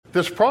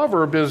This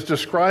proverb is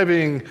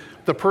describing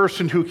the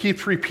person who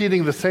keeps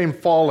repeating the same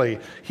folly.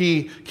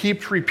 He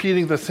keeps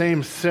repeating the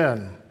same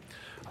sin.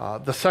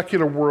 The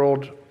secular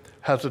world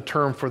has a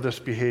term for this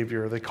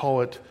behavior. They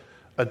call it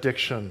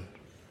addiction.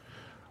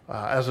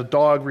 As a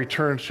dog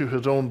returns to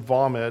his own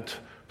vomit,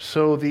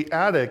 so the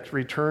addict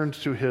returns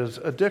to his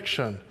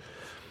addiction.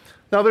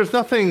 Now, there's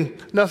nothing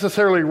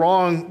necessarily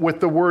wrong with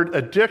the word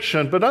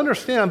addiction, but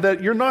understand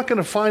that you're not going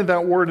to find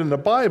that word in the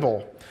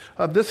Bible.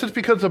 This is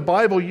because the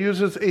Bible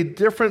uses a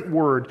different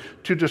word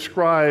to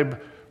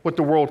describe what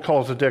the world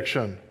calls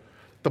addiction.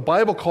 The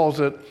Bible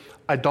calls it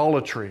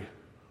idolatry.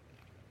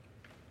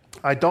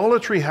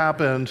 Idolatry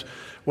happens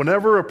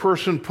whenever a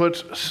person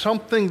puts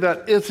something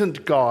that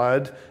isn't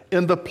God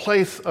in the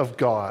place of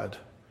God.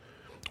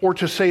 Or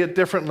to say it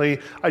differently,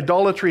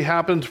 idolatry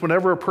happens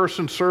whenever a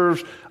person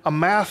serves a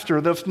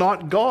master that's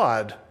not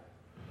God.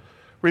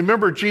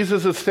 Remember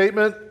Jesus'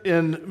 statement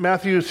in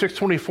Matthew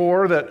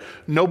 6:24 that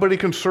nobody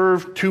can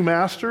serve two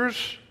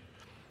masters?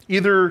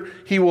 Either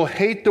he will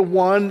hate the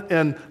one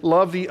and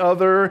love the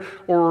other,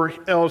 or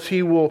else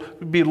he will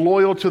be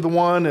loyal to the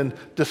one and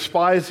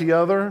despise the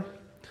other.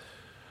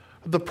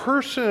 The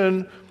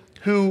person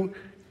who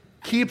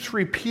keeps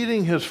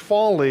repeating his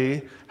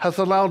folly has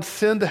allowed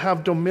sin to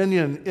have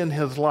dominion in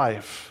his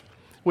life,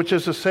 which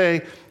is to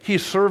say,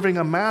 he's serving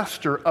a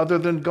master other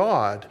than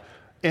God.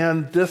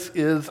 And this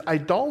is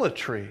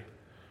idolatry.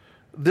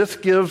 This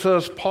gives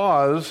us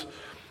pause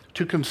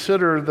to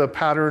consider the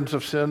patterns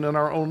of sin in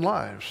our own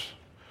lives.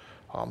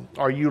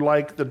 Are you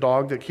like the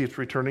dog that keeps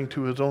returning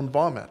to his own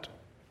vomit?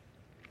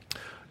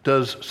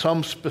 Does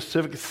some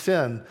specific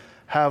sin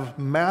have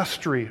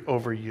mastery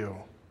over you?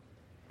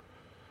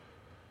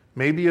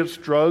 Maybe it's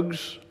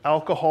drugs,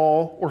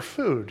 alcohol, or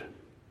food.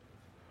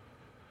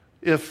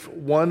 If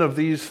one of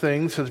these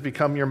things has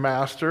become your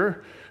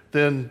master,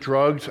 then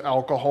drugs,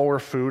 alcohol, or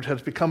food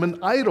has become an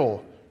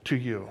idol to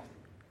you.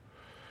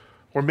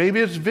 Or maybe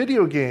it's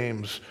video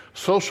games,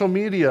 social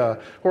media,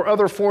 or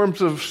other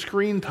forms of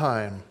screen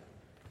time.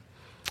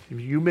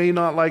 You may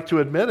not like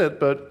to admit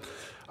it, but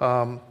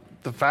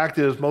the fact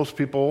is most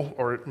people,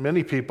 or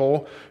many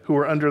people, who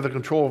are under the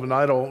control of an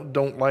idol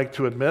don't like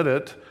to admit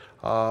it.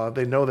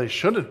 They know they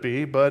shouldn't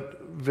be,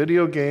 but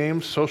video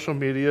games, social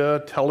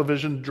media,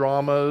 television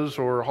dramas,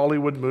 or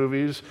Hollywood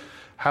movies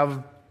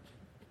have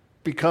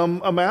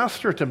become a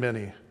master to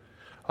many,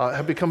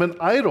 have become an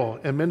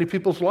idol in many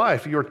people's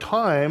life. Your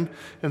time,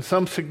 in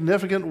some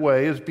significant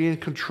way, is being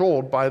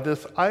controlled by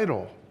this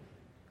idol.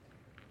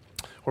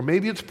 Or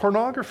maybe it's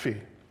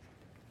pornography.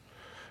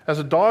 As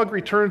a dog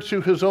returns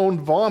to his own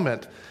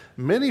vomit,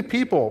 many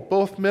people,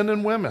 both men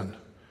and women,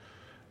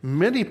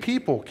 many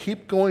people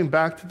keep going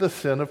back to the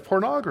sin of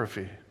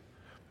pornography.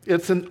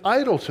 It's an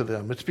idol to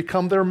them. It's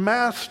become their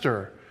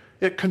master.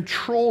 It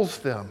controls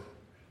them.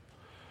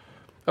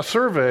 A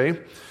survey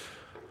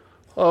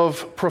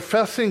of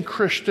professing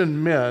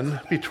Christian men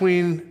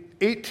between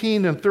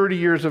 18 and 30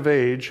 years of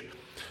age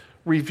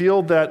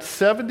revealed that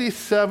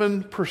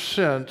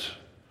 77%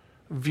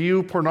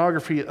 view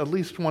pornography at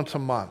least once a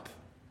month.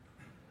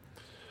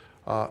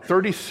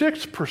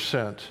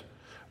 36%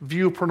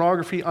 view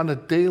pornography on a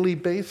daily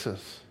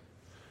basis.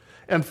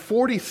 And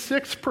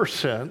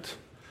 46%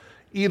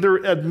 either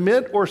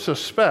admit or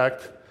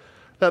suspect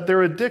that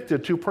they're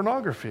addicted to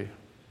pornography.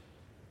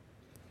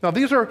 Now,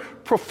 these are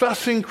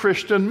professing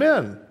Christian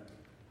men.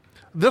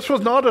 This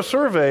was not a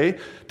survey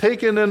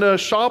taken in a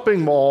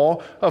shopping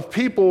mall of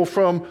people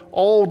from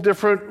all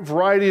different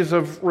varieties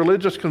of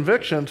religious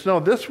convictions. No,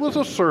 this was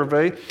a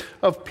survey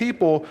of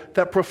people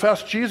that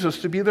professed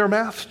Jesus to be their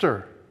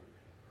master.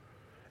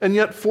 And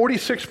yet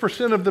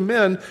 46% of the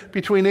men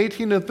between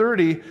 18 and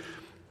 30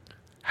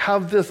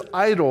 have this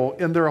idol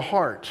in their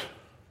heart.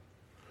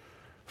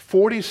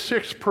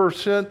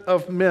 46%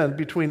 of men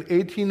between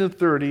 18 and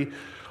 30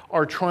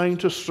 are trying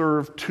to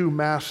serve two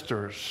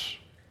masters.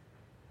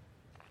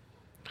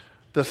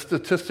 The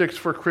statistics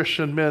for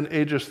Christian men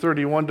ages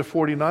 31 to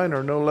 49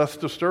 are no less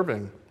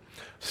disturbing.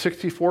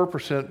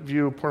 64%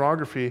 view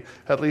pornography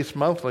at least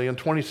monthly, and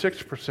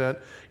 26%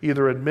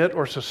 either admit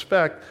or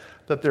suspect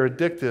that they're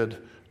addicted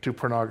to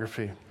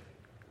pornography.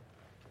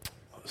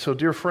 So,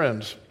 dear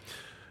friends,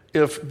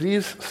 if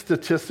these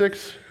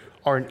statistics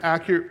are an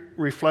accurate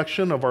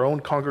reflection of our own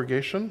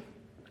congregation,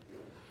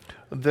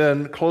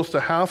 then close to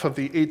half of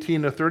the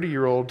 18 to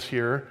 30-year-olds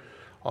here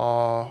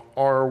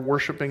are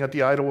worshiping at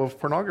the idol of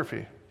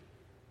pornography.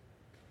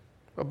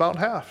 About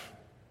half.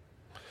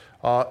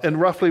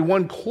 And roughly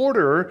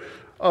 1/4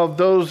 of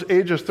those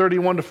ages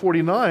 31 to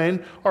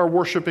 49 are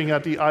worshiping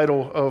at the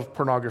idol of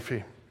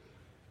pornography.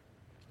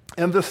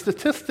 And the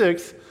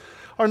statistics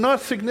are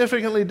not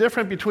significantly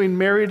different between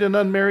married and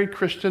unmarried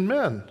Christian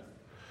men.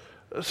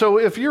 So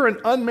if you're an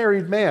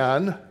unmarried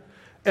man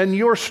and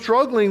you're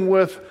struggling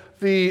with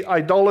the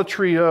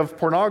idolatry of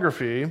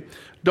pornography,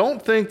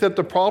 don't think that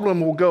the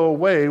problem will go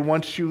away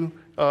once you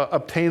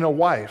obtain a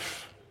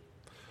wife.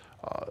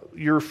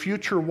 Your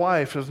future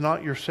wife is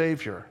not your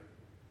savior.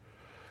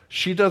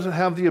 She doesn't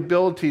have the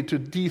ability to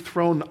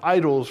dethrone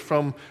idols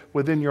from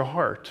within your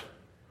heart.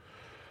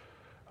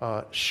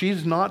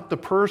 she's not the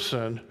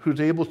person who's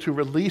able to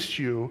release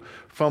you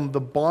from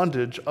the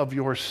bondage of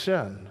your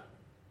sin.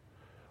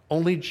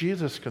 Only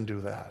Jesus can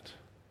do that.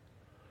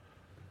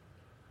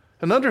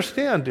 And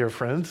understand, dear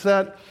friends,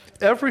 that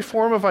every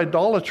form of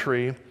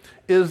idolatry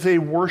is a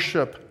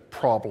worship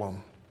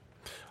problem.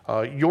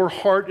 Your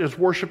heart is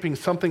worshiping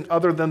something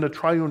other than the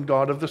triune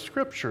God of the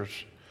Scriptures.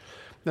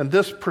 And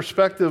this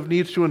perspective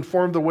needs to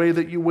inform the way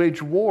that you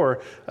wage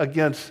war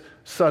against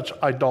such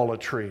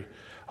idolatry.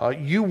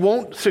 You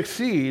won't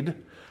succeed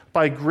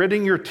by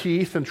gritting your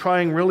teeth and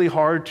trying really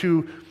hard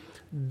to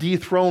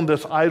dethrone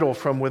this idol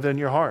from within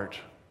your heart.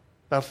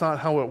 That's not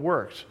how it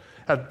works.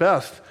 At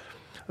best,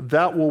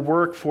 that will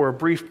work for a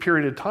brief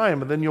period of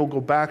time, and then you'll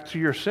go back to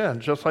your sin,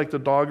 just like the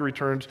dog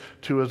returns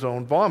to his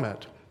own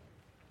vomit.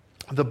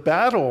 The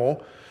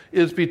battle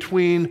is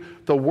between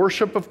the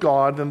worship of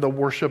God and the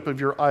worship of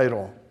your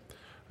idol.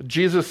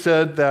 Jesus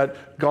said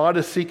that God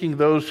is seeking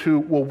those who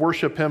will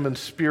worship him in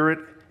spirit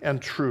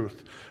and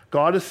truth.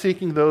 God is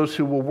seeking those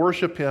who will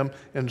worship him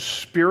in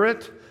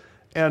spirit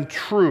and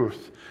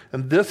truth.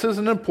 And this is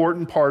an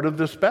important part of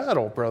this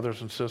battle,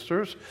 brothers and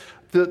sisters.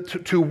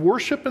 To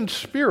worship in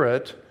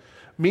spirit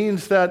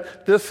means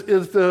that this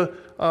is the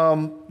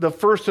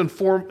first and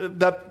foremost,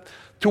 that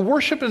to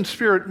worship in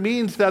spirit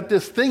means that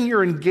this thing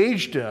you're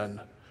engaged in,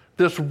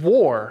 this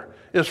war,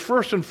 is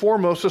first and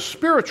foremost a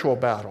spiritual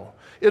battle.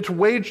 It's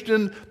waged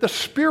in the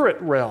spirit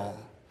realm.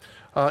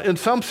 In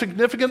some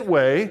significant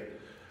way,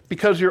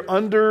 because you're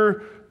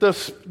under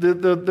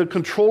the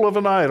control of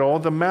an idol,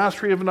 the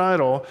mastery of an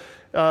idol,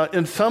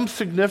 in some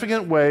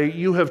significant way,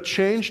 you have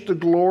changed the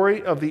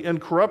glory of the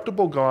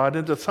incorruptible God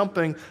into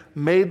something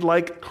made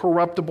like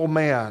corruptible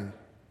man.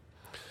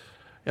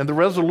 And the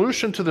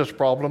resolution to this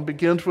problem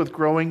begins with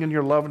growing in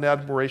your love and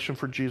admiration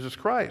for Jesus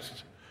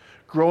Christ,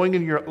 growing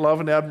in your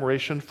love and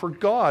admiration for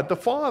God the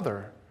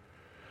Father,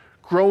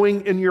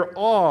 growing in your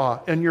awe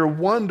and your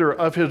wonder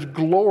of his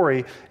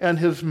glory and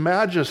his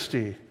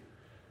majesty.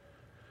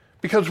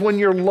 Because when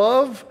your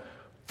love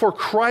for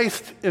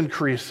Christ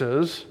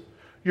increases,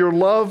 your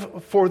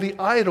love for the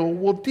idol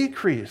will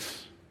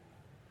decrease.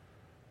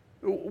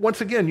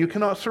 Once again, you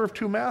cannot serve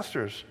two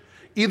masters.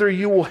 Either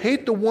you will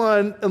hate the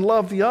one and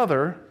love the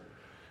other,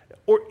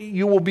 or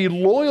you will be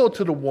loyal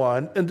to the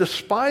one and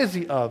despise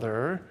the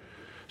other.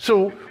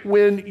 So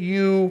when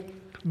you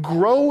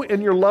grow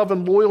in your love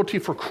and loyalty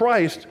for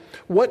Christ,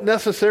 what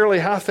necessarily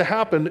has to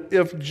happen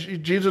if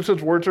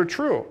Jesus' words are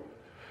true?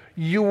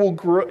 You will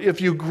grow,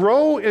 if you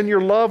grow in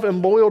your love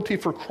and loyalty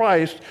for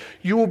Christ,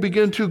 you will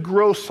begin to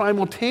grow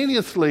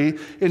simultaneously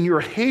in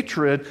your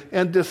hatred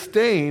and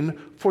disdain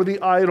for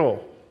the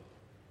idol.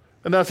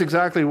 And that's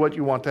exactly what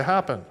you want to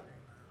happen.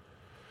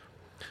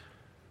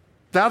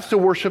 That's to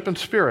worship in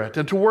spirit.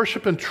 And to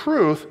worship in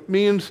truth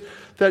means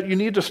that you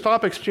need to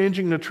stop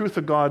exchanging the truth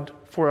of God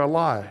for a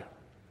lie.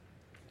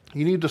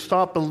 You need to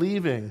stop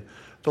believing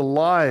the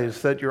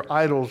lies that your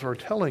idols are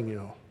telling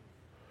you.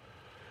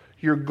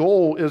 Your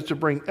goal is to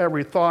bring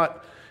every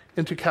thought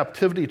into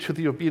captivity to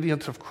the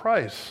obedience of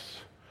Christ.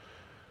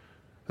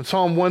 And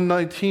Psalm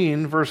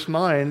 119, verse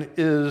 9,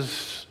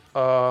 is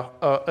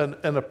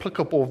an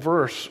applicable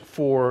verse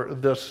for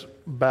this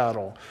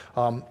battle.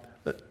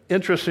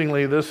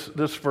 Interestingly,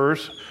 this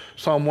verse,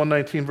 Psalm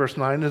 119, verse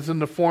 9, is in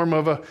the form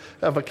of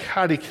a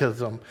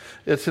catechism.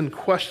 It's in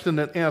question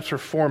and answer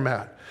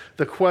format.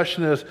 The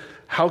question is,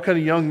 how can a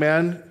young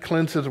man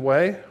cleanse his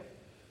way?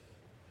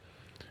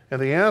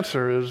 And the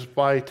answer is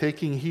by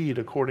taking heed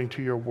according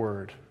to your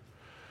word.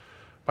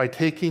 By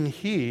taking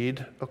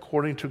heed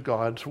according to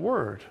God's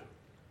word.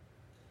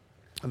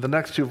 And the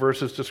next two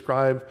verses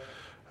describe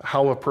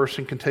how a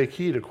person can take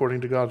heed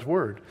according to God's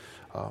word.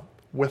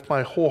 With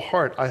my whole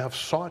heart I have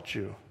sought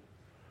you.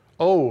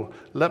 Oh,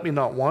 let me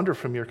not wander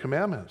from your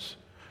commandments.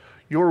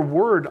 Your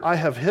word I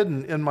have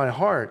hidden in my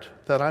heart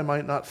that I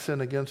might not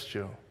sin against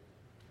you.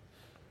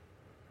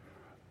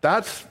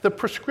 That's the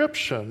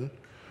prescription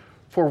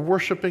for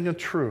worshiping in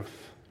truth.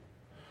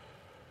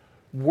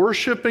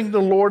 Worshiping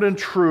the Lord in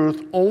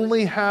truth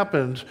only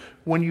happens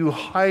when you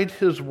hide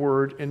his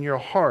word in your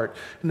heart.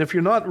 And if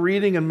you're not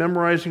reading and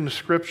memorizing the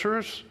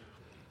scriptures,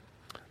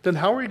 then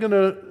how are you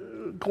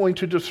going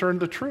to discern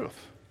the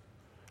truth?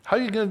 How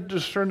are you going to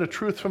discern the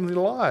truth from the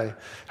lie?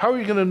 How are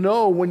you going to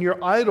know when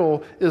your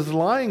idol is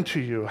lying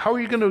to you? How are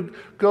you going to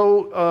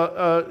go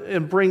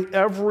and bring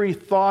every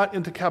thought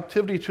into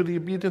captivity to the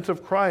obedience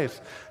of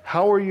Christ?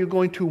 How are you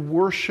going to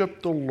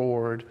worship the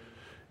Lord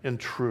in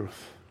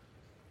truth?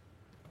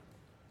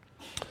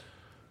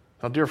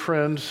 Now, dear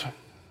friends,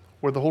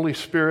 where the Holy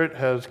Spirit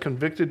has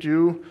convicted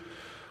you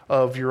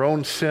of your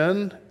own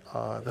sin,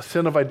 the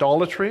sin of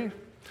idolatry,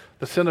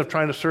 the sin of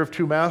trying to serve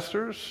two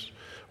masters,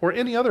 or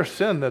any other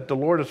sin that the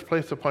Lord has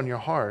placed upon your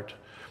heart,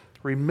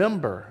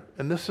 remember,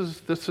 and this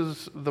is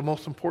the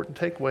most important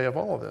takeaway of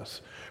all of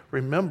this,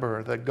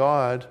 remember that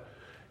God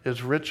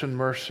is rich in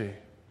mercy,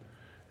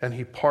 and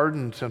he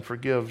pardons and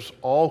forgives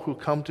all who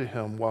come to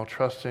him while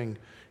trusting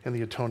in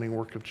the atoning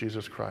work of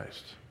Jesus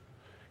Christ.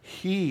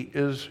 He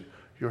is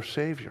your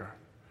Savior.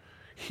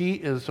 He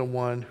is the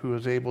one who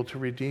is able to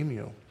redeem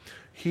you.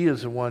 He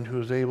is the one who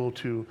is able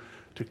to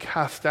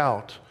cast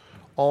out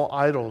all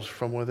idols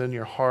from within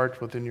your heart,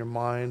 within your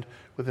mind,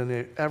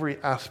 within every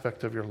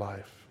aspect of your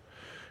life.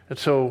 And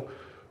so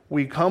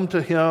we come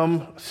to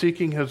him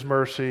seeking his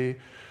mercy.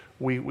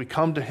 We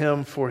come to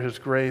him for his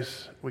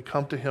grace. We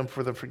come to him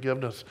for the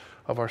forgiveness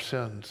of our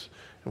sins.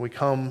 And we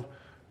come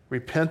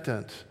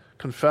repentant,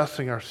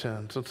 confessing our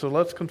sins. And so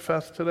let's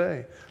confess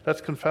today.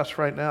 Let's confess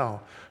right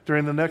now.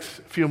 During the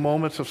next few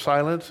moments of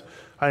silence,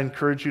 I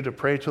encourage you to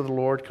pray to the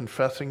Lord,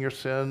 confessing your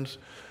sins,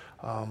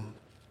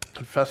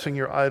 confessing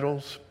your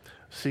idols,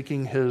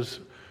 seeking his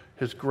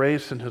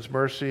grace and his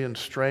mercy and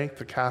strength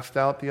to cast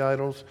out the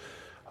idols,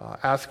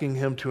 asking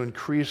him to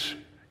increase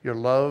your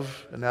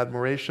love and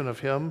admiration of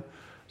him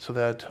so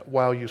that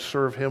while you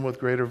serve him with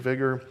greater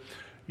vigor,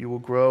 you will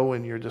grow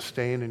in your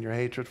disdain and your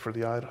hatred for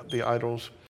the idols.